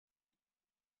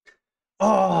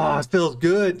Oh, it feels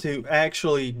good to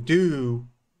actually do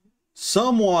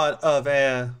somewhat of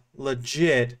a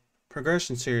legit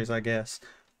progression series, I guess.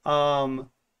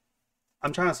 Um,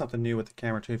 I'm trying something new with the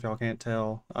camera too, if y'all can't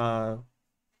tell. So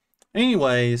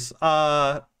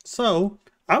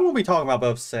I won't be talking about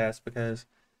both sets because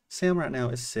Sam right now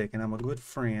is sick and I'm a good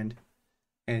friend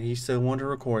and he still wanted to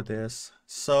record this.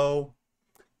 So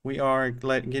we are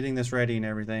getting this ready and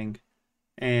everything.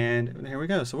 And here we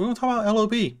go. So we're going to talk about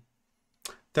LOB.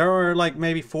 There are like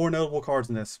maybe four notable cards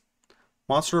in this.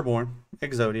 Monster Reborn,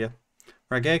 Exodia,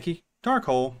 Raigeki, Dark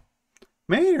Hole,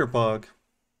 Meteor Bug,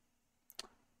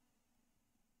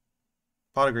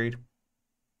 Pot of Greed.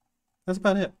 That's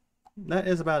about it. That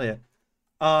is about it.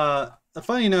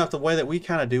 Funny enough, the way that we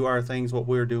kind of do our things, what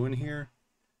we're doing here,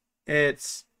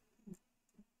 it's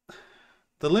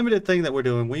the limited thing that we're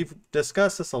doing. We've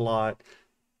discussed this a lot,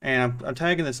 and I'm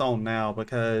tagging this on now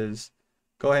because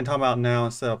go ahead and talk about now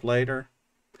instead of later.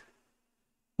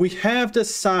 We have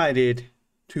decided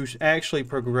to actually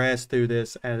progress through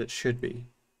this as it should be.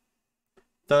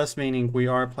 Thus meaning we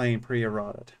are playing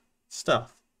pre-eroded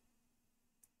stuff.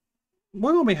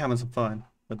 We're gonna be having some fun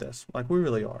with this, like we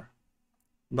really are.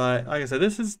 But like I said,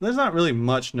 there's not really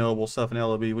much notable stuff in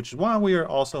LOB, which is why we are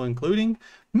also including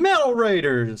Metal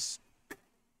Raiders,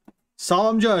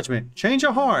 Solemn Judgment, Change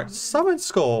of Heart, Summon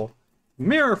Skull,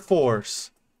 Mirror Force,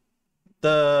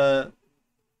 the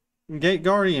Gate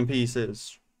Guardian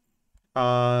pieces,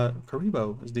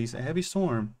 Karibo is decent, Heavy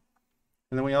Storm,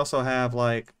 and then we also have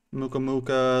like Muka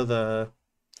Muka, the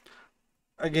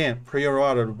again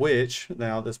pre-eroded Witch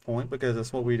now at this point because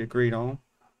that's what we'd agreed on.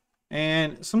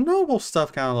 And some notable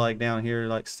stuff kind of like down here,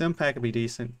 like Stim Pack could be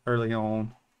decent early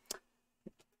on.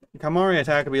 Kamari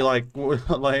Attack could be like,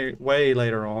 like way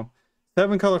later on.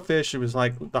 Seven Color Fish was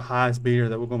like the highest beater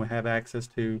that we're going to have access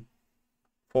to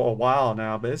for a while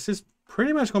now. But it's just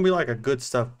pretty much going to be like a good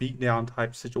stuff beatdown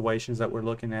type situations that we're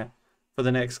looking at for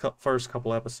the next first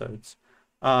couple episodes.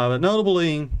 But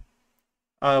notably,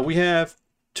 we have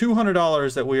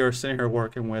 $200 that we are sitting here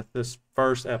working with this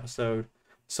first episode.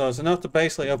 So it's enough to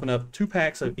basically open up 2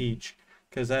 packs of each,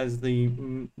 because that is the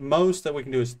most that we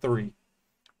can do is 3.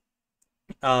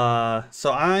 So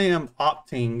I am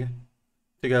opting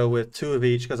to go with 2 of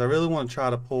each because I really want to try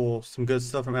to pull some good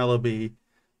stuff from LOB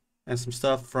and some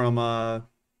stuff from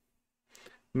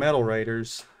Metal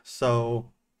Raiders. So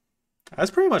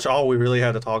that's pretty much all we really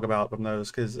have to talk about from those,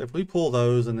 because if we pull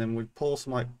those and then we pull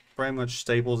some like very much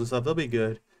staples and stuff, they'll be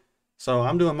good. So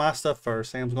I'm doing my stuff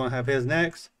first. Sam's going to have his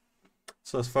next.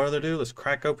 So let's further ado, let's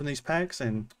crack open these packs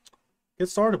and get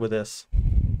started with this.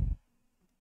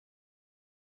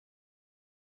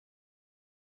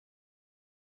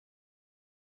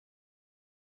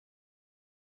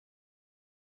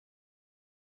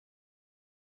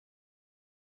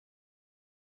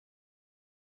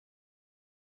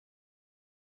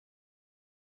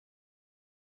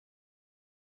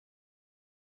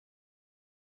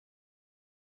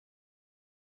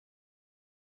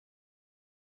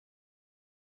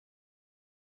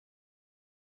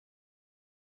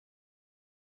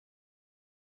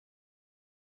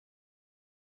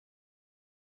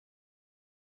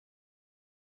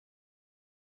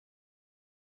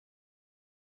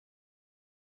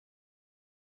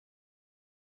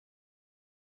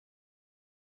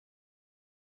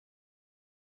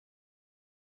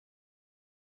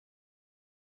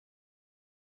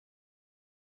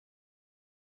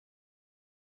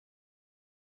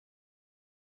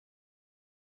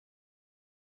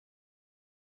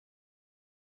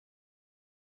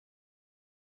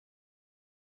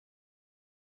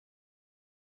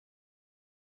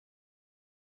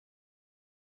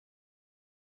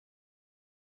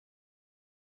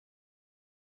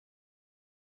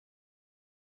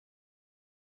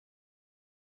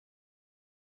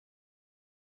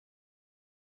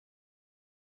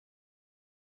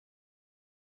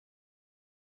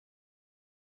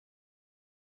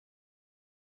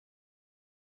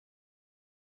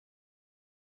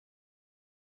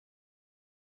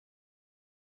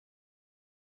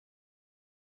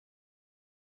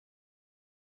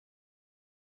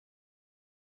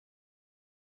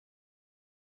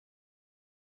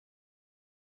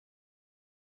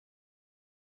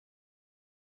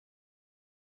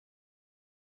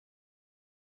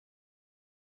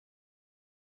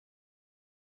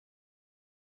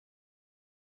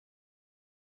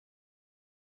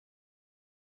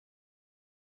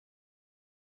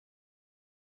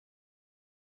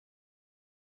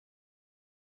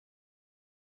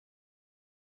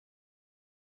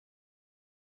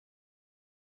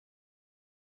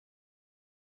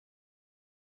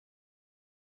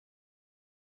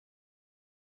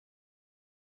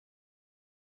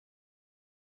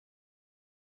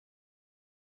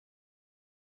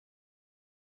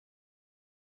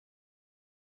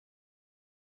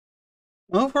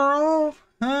 Overall,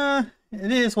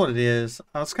 it is what it is.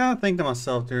 I was kind of thinking to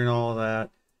myself during all of that,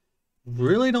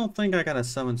 really don't think I got a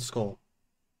summon skull.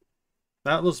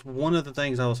 That was one of the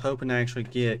things I was hoping to actually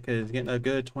get, because getting a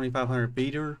good 2500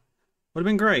 beater would have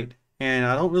been great. And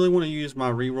I don't really want to use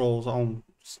my rerolls on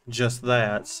just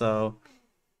that, so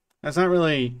that's not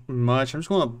really much. I'm just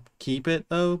going to keep it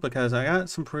though, because I got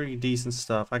some pretty decent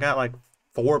stuff. I got like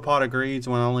 4 pot of greeds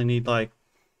when I only need like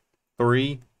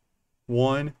 3,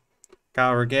 1.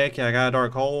 Got a Regeki, I got a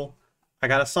Dark Hole, I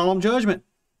got a Solemn Judgment.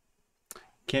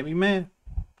 Can't be mad.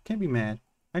 Can't be mad.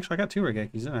 Actually, I got 2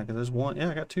 Regekis, didn't I? Because there's 1. Yeah,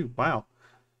 I got 2. Wow.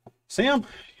 Sam,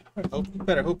 you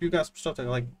better hope you got some stuff to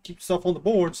like keep yourself on the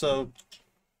board. So,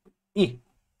 eh.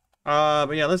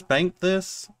 But yeah, let's bank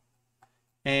this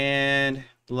and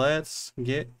let's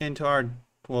get into our.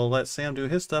 Well, let Sam do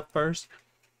his stuff first,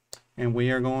 and we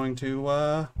are going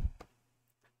to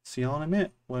see y'all in a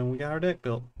minute when we got our deck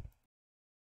built.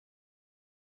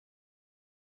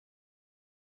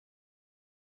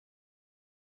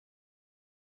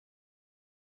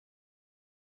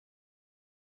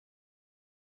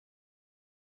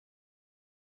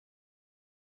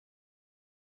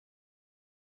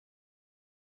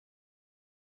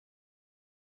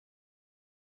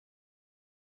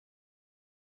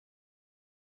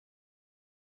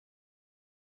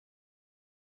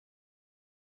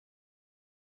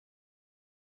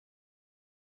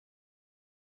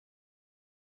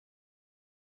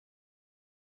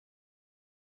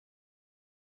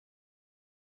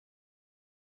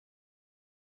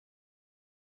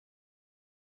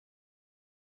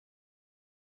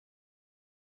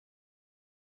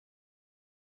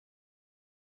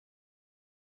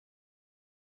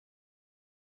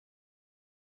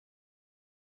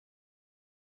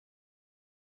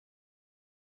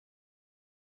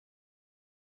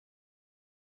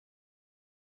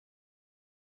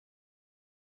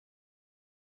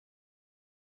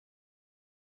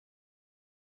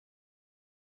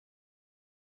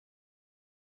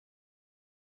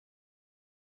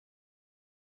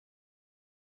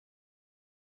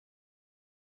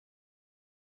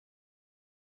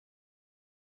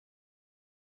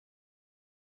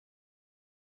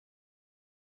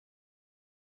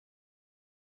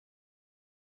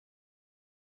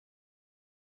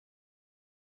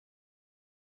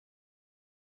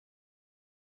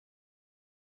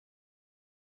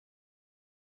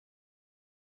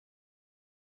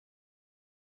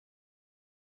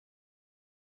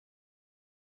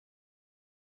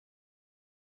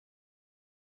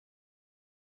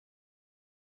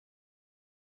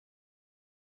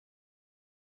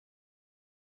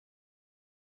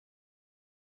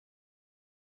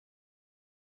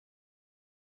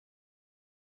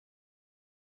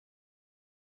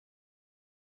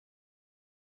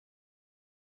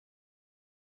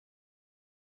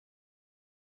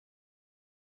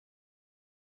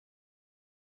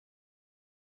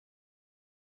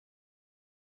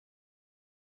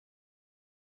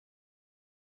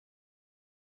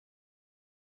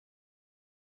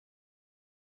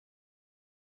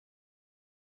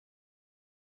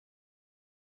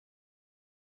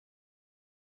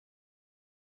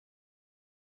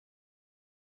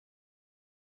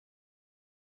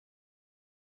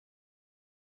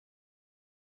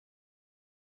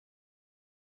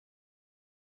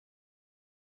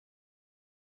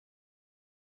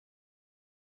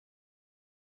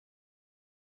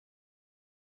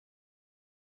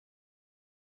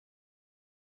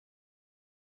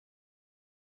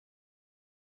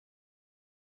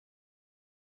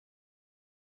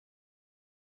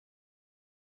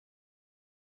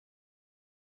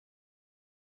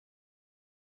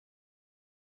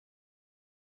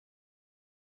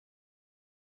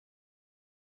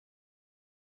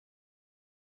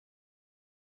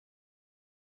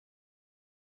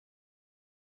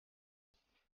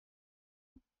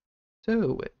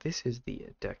 So, this is the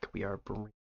deck we are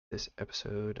bringing this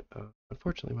episode.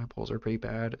 Unfortunately, my polls are pretty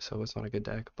bad, so it's not a good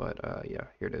deck, but yeah,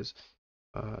 here it is.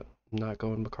 I'm not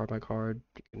going card by card.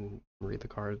 You can read the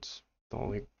cards. The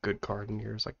only good card in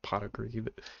here is like Pot of Greed.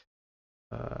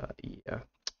 Yeah.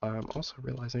 I'm also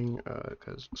realizing,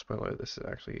 because spoiler, this is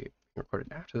actually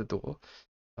recorded after the duel.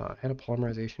 I had a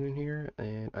polymerization in here,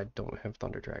 and I don't have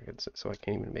Thunder Dragons, so I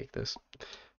can't even make this.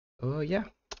 Yeah,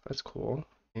 that's cool.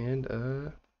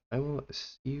 And I will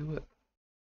see you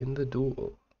in the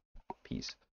duel.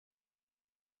 Peace.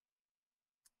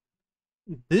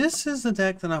 This is the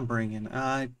deck that I'm bringing.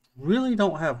 I really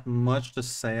don't have much to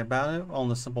say about it on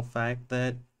the simple fact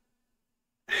that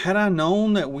had I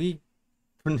known that we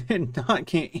did not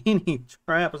get any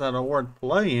traps that are worth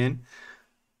playing,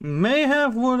 May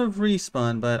have would have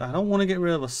respawned, but I don't want to get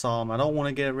rid of a Solemn. I don't want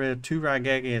to get rid of 2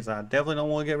 Raigekis. I definitely don't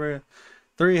want to get rid of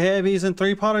 3 Heavies and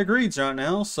 3 Pot of Greeds right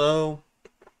now, so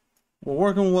we're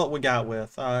working with what we got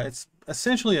with. It's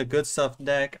essentially a good stuff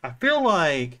deck. I feel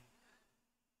like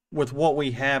with what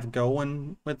we have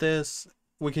going with this,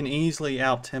 we can easily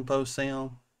out-tempo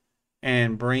Sam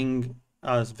and bring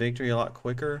us victory a lot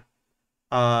quicker.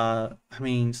 I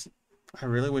mean, I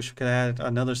really wish we could add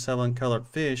another 7-colored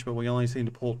fish, but we only seem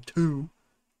to pull 2.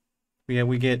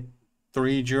 We get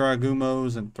 3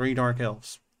 Jiragumos and 3 Dark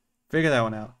Elves. Figure that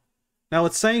one out. Now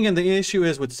with Sangan, the issue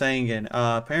is with Sangan.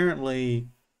 Apparently,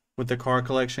 with the card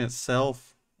collection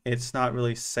itself, it's not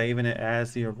really saving it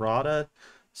as the errata.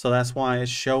 So that's why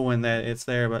it's showing that it's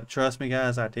there. But trust me,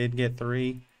 guys, I did get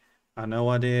 3. I know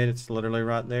I did. It's literally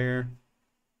right there.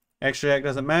 Extra deck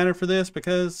doesn't matter for this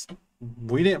because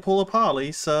we didn't pull a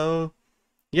poly. So,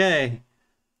 yay.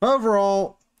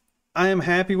 Overall, I am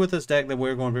happy with this deck that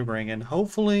we're going to be bringing.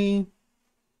 Hopefully,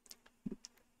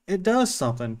 it does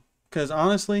something. Because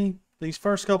honestly, these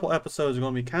first couple episodes are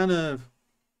going to be kind of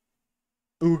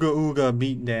ooga ooga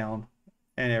beat down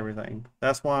and everything.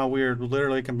 That's why we're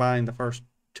literally combining the first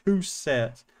 4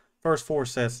 sets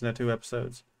into 2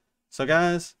 episodes. So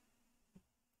guys,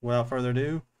 without further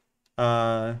ado,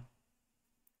 it's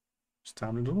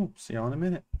time to duel. See y'all in a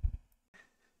minute.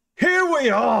 Here we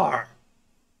are!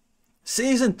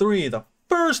 Season 3, the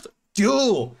first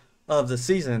duel of the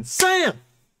season. Sam!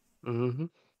 Mm-hmm.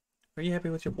 Are you happy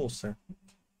with your pulls, sir?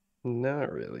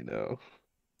 Not really, no.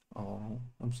 Oh,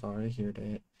 I'm sorry to hear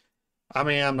that. I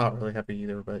mean, I'm not really happy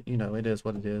either, but you know, it is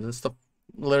what it is. It's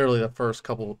literally the first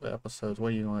couple of episodes. What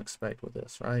are you gonna expect with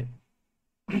this, right?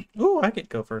 Ooh, I get to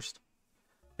go first.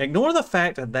 Ignore the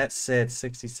fact that that said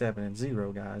 67 and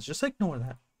 0, guys. Just ignore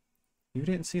that. You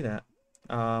didn't see that.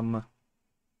 Long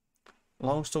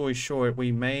story short,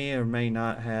 we may or may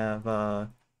not have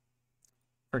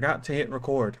forgot to hit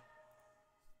record.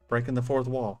 Breaking the 4th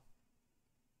wall.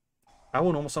 I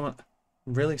would almost summon.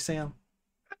 Really, Sam?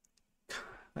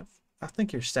 I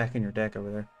think you're stacking your deck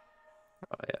over there.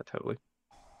 Oh yeah, totally.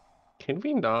 Can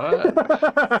we not?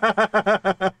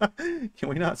 Can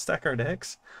we not stack our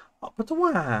decks? Oh, but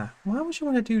why? Why would you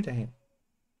want to do that?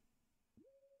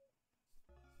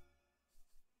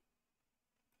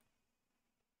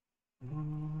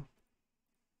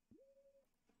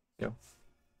 Go.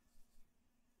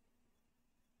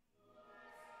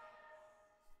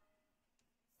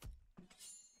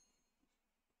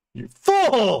 You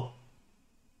fool!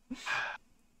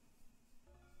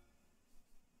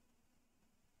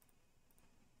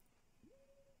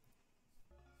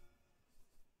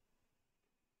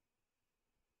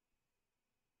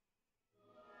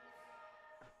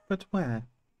 But why?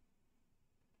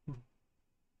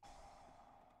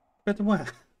 But why?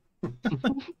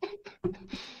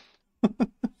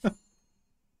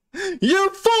 You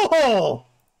fool!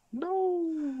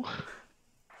 No!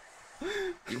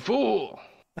 You fool!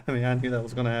 I mean, I knew that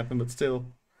was going to happen, but still.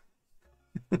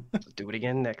 Let's do it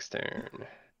again next turn.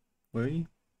 Will you?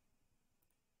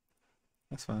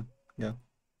 That's fine. Go.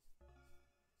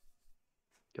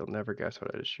 You'll never guess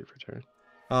what I just shoot for turn.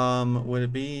 Would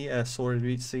it be a Sword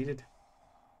Beat seated?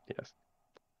 Yes.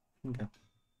 Okay.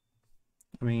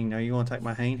 I mean, are you going to take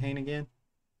my Hane again?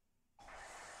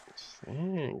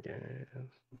 Again.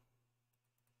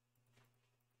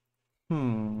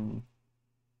 Hmm.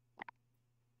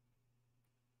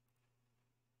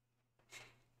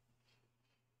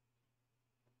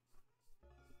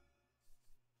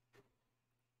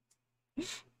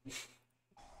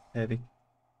 Heavy.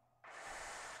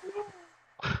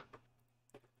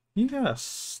 You got a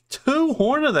 2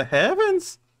 Horn of the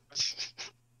Heavens?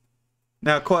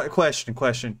 Now, question.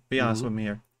 Be honest with me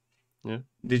here. Yeah.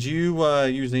 Did you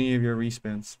use any of your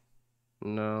respins?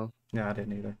 No. Yeah, I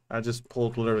didn't either. I just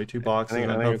pulled literally 2 I boxes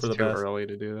think and hope it's for the too best. early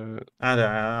to do that.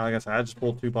 Like I said, I just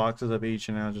pulled 2 boxes of each,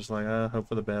 and I was just like, hope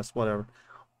for the best, whatever.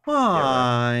 Yeah,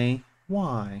 right. Why?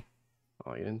 Why?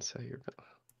 Oh, you didn't say you're gonna.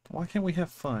 Why can't we have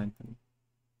fun?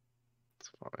 It's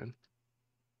fine.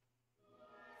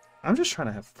 I'm just trying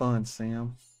to have fun,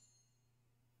 Sam.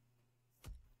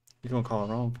 You're gonna call it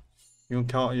wrong. You're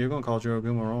gonna call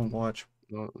Jiroguma wrong. Watch.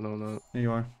 No, no, not. Here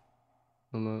you are.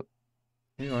 I'm not.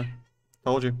 Here you are.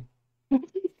 Told you.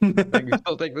 I can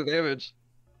still take the damage.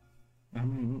 I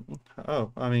mean,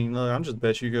 I mean, look, I'm just the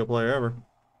best Yu-Gi-Oh player ever.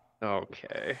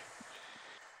 Okay.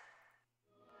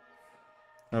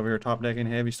 Over here, top decking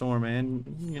Heavy Storm, and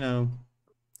you know,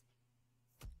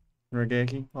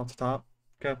 Regeki off the top.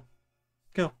 Go,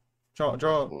 go,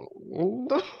 draw.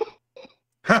 No.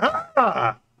 Ha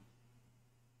ha!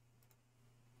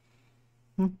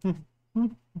 How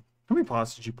many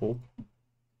pots did you pull?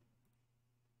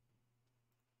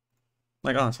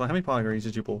 Like honestly, how many polygreens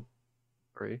did you pull?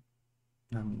 3.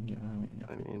 Yeah, yeah,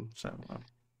 I mean, so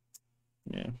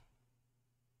yeah.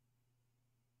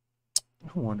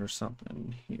 I wonder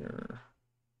something here.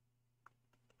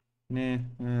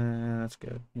 Nah, that's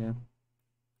good. Yeah.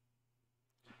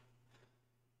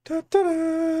 Da, da,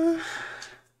 da.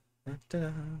 Da, da,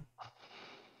 da.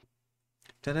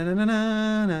 Da, da, da, da,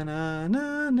 da, da,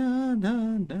 da, da,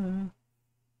 da, da.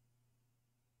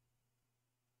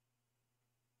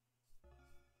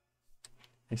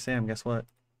 Hey Sam, guess what?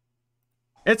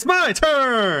 It's my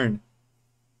turn.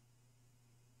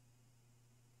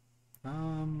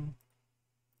 Um,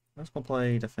 I'm just gonna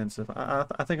play defensive.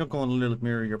 I think I'm going to literally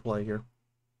mirror your play here.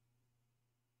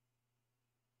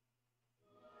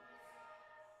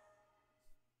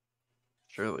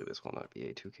 surely this will not be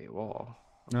a 2K wall.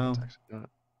 Oh, it's No, actually not.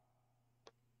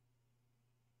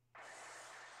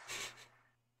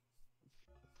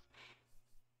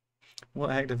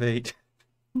 we'll activate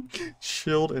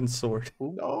shield and sword,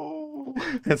 No!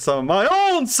 and some of my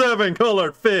own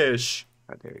 7-colored fish.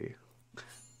 How dare you?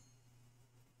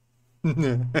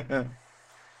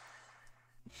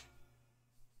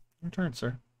 Your turn,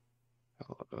 sir.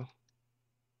 Hello.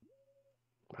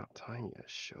 About time you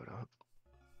showed up.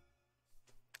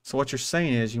 So what you're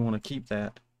saying is you want to keep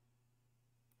that.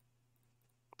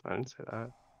 I didn't say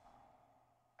that.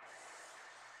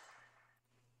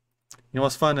 You know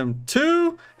what's fun? Them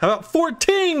two? How about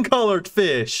 14-colored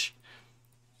fish?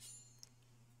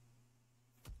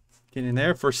 Get in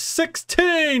there for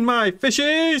 16, my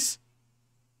fishies!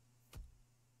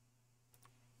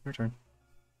 Your turn.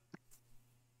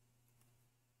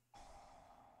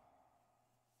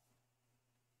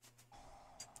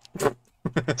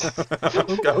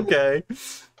 Okay.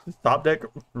 Top deck,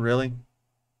 really?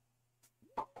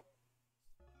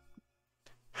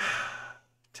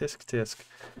 Tisk tisk.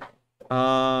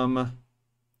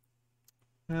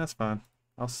 That's fine.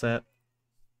 I'll set.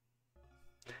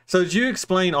 So did you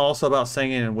explain also about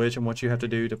singing and witch and what you have to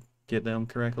do to get them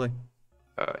correctly?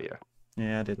 Yeah.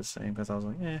 Yeah, I did the same because I was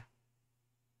like, eh.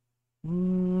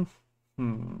 Hmm.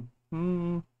 Hmm.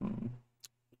 Hmm. Hmm.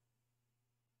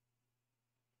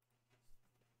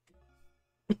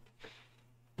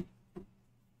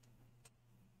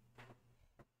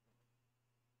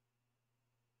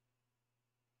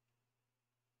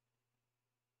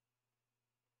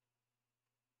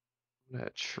 I'm gonna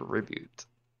tribute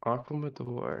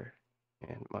Aquamador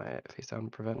and my face down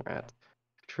prevent rat.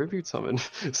 Tribute summon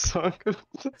Song of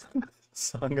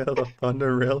Song of the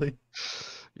Thunder, really?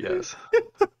 Yes.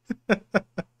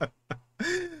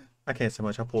 I can't say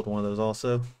much. I pulled one of those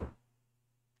also.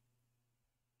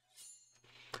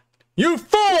 You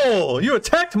fool! You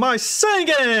attacked my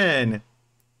singing!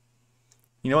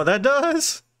 You know what that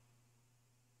does?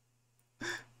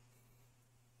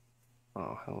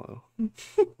 Oh, hello.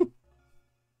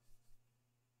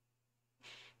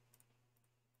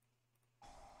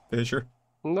 Fisher.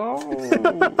 No!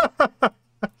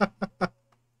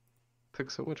 Took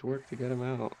so much work to get him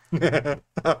out.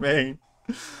 I mean,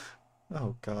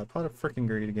 oh god, pot of freaking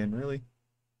greed again, really?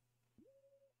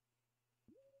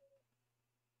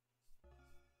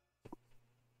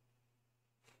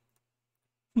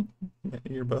 Yeah,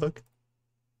 your bug.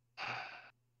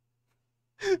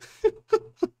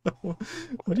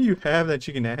 What do you have that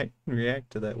you can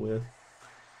react to that with?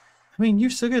 I mean, you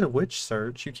still get a witch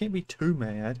search. You can't be too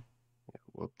mad.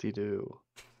 Whoop-de-doo.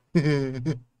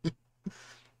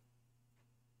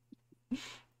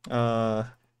 uh,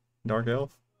 Dark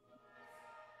Elf.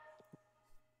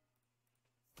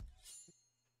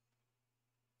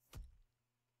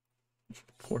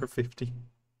 450.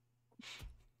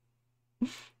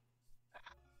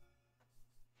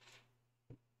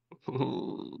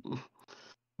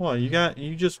 Well,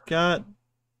 you just got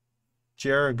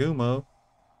Jaragumo.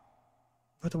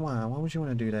 But why? Why would you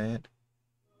want to do that?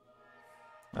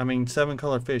 I mean,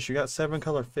 7-color fish. You got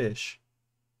 7-color fish.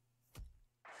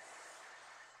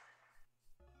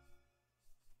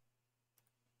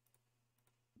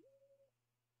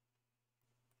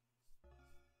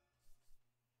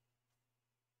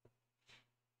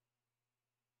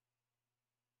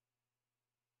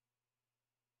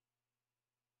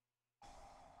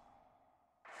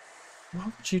 Why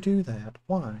would you do that?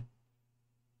 Why?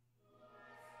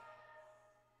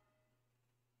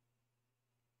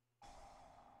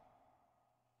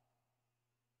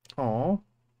 Oh.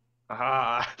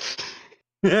 Ah!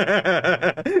 Doesn't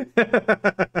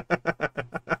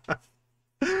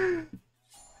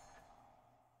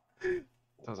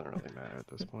really matter at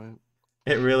this point.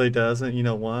 It really doesn't. You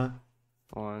know why?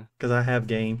 Why? Because I have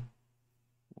game.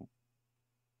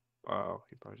 Oh,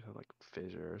 he probably just had like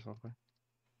fissure or something.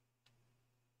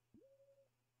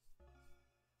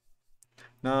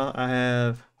 No, I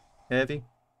have heavy.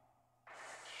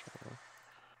 Sure.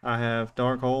 I have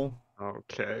dark hole.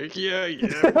 Okay. Yeah,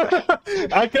 yeah.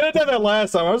 I could have done that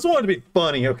last time. I just wanted to be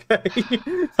funny, okay?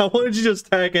 I wanted you to just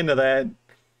tack into that.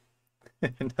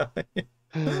 And, that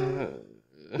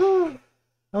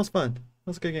was fun. That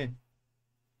was a good game.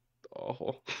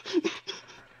 Oh.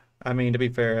 I mean, to be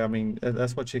fair, I mean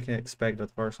that's what you can expect with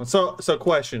the first one. So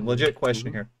question, legit question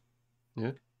Mm-hmm. here.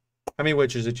 Yeah. How many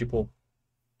witches did you pull?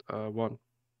 One.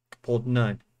 Pulled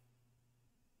none.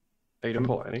 I didn't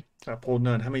pull any. I pulled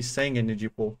none. How many Sangan did you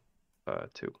pull?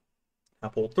 Two. I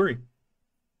pulled three. How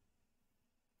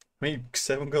many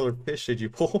seven colored fish did you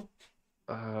pull?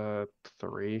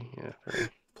 Three. Yeah, three.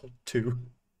 Pulled two.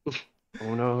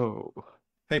 Oh no. How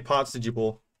many pots did you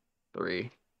pull?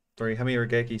 Three. Three. How many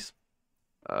Regekis?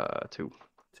 Two.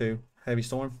 Two. Heavy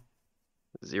storm?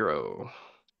 Zero.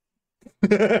 How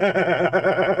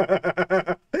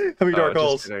many dark Just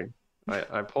holes? kidding.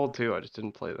 I pulled two. I just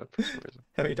didn't play them for some reason.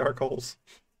 How many dark holes?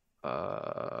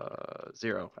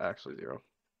 Zero. Actually, zero.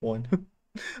 One.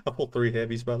 I pulled three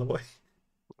heavies, by the way.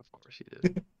 Of course you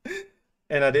did.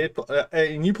 And I did,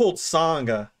 and you pulled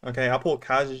Sangha. Okay, I pulled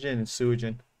Kaijin and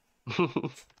Suijin. How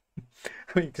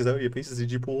many Kazuya pieces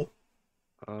did you pull?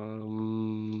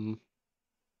 Um,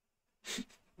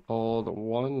 Pulled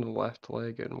one left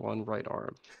leg and one right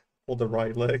arm. Pulled the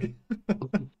right leg.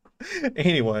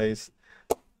 Anyways,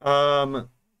 um,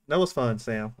 that was fun,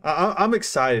 Sam. I'm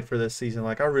excited for this season.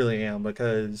 Like I really am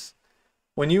because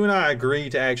when you and I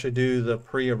agreed to actually do the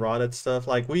pre-erotic stuff,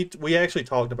 like we actually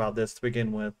talked about this to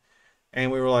begin with,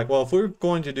 and we were like, well, if we're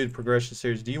going to do the progression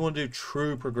series, do you want to do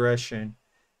true progression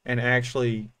and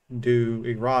actually do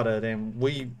errata? And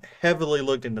we heavily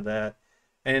looked into that.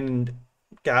 And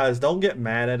guys, don't get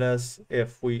mad at us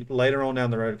if we later on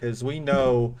down the road, because we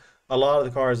know a lot of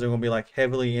the cards are going to be like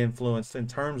heavily influenced in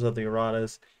terms of the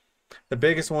erratas. The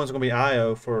biggest ones are going to be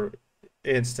Io, for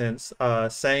instance.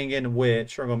 Sangan,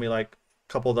 Witch are going to be like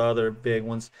a couple of the other big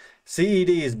ones. CED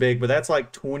is big, but that's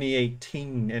like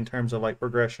 2018 in terms of like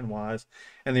progression wise.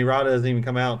 And the errata doesn't even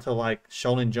come out until like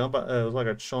Shonen Jump. It was like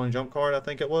a Shonen Jump card, I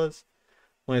think it was,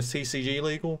 when it's TCG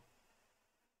legal.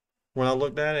 When I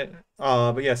looked at it,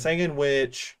 but yeah, Sangan,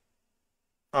 Witch,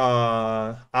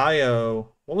 Io.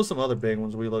 What was some other big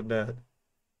ones we looked at?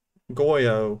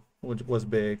 Goyo, which was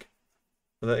big.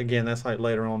 But again, that's like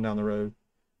later on down the road.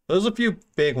 There's a few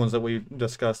big ones that we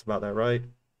discussed about that, right?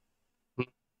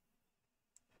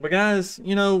 But guys,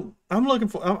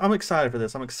 I'm excited for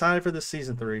this. I'm excited for this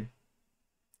season 3,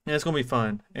 and it's gonna be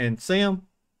fun. And Sam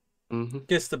Mm-hmm.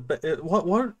 gets the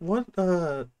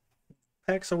what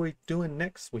packs are we doing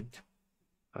next week?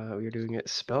 We are doing it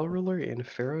Spell Ruler and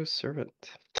Pharaoh's Servant.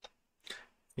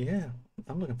 Yeah,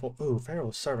 I'm looking for. Ooh,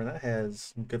 Pharaoh's Servant. That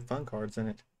has some good fun cards in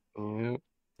it. Yeah.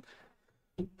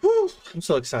 Whew, I'm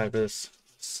so excited for this.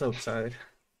 So excited.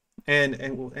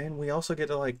 And we also get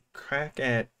to like crack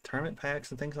at tournament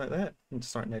packs and things like that and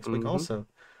start next week Mm-hmm. also.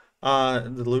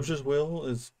 The loser's wheel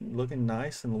is looking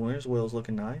nice and the winner's wheel is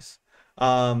looking nice.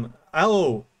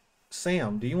 Oh,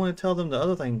 Sam, do you want to tell them the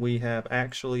other thing we have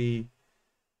actually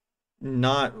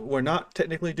we're not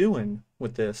technically doing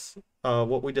with this?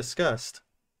 What we discussed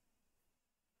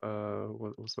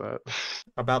What was that?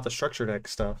 about the structure deck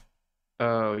stuff.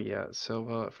 Oh yeah.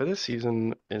 So for this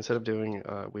season, instead of doing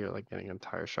we are like getting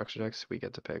entire structure decks, we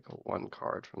get to pick one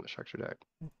card from the structure deck.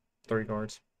 3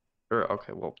 cards. Or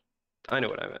okay, well, I know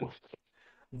what I meant.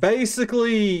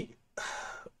 Basically,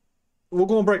 we're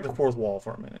going to break the fourth wall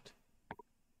for a minute.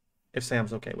 If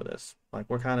Sam's okay with this. Like,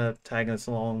 we're kind of tagging this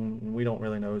along. We don't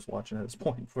really know who's watching at this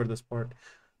point for this part.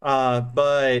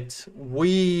 But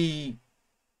we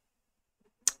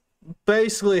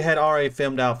basically had already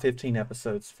filmed out 15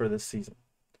 episodes for this season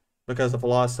because of a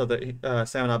lot of stuff that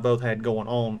Sam and I both had going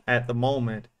on at the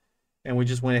moment. And we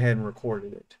just went ahead and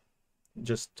recorded it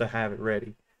just to have it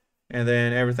ready. And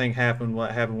then everything happened,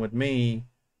 what happened with me,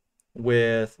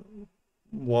 with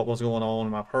what was going on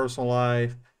in my personal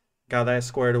life, got that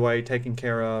squared away, taken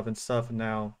care of, and stuff. And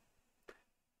now,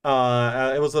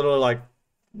 it was literally like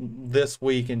this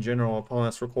week in general. Upon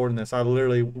us recording this, I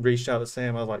literally reached out to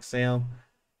Sam. I was like, Sam,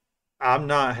 I'm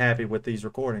not happy with these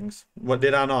recordings. What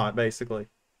did I not, basically?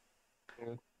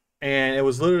 Yeah. And it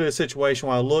was literally a situation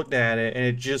where I looked at it, and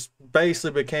it just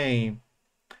basically became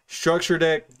structure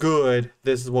deck good.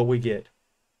 This is what we get.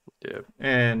 Yeah.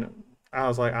 And I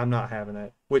was like, I'm not having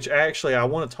that. Which actually, I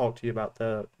want to talk to you about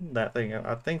that thing.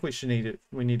 I think we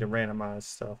need to randomize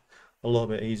stuff a little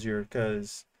bit easier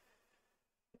because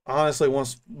honestly,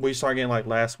 once we start getting like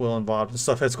last will involved and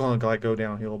stuff, it's going to like go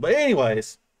downhill. But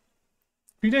anyways,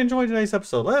 if you did enjoy today's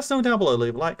episode, let us know down below.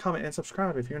 Leave a like, comment, and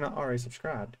subscribe if you're not already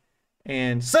subscribed.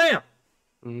 And Sam,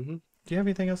 Mm-hmm. Do you have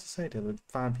anything else to say to the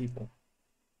fine people?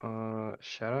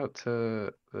 Shout out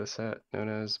to the set known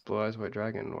as Blue Eyes White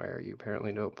Dragon, where you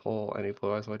apparently don't pull any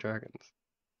Blue Eyes White Dragons.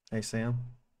 Hey, Sam.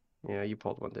 Yeah, you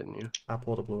pulled one, didn't you? I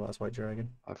pulled a Blue Eyes White Dragon.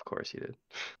 Of course you did.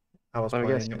 I was Let me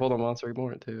guess, playing you it. pulled a Monster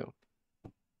Reborn too.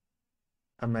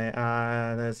 I mean,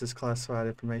 that's just classified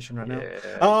information right now. Yeah,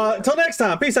 yeah. Till next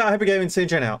time. Peace out. Happy gaming. See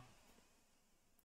you, out.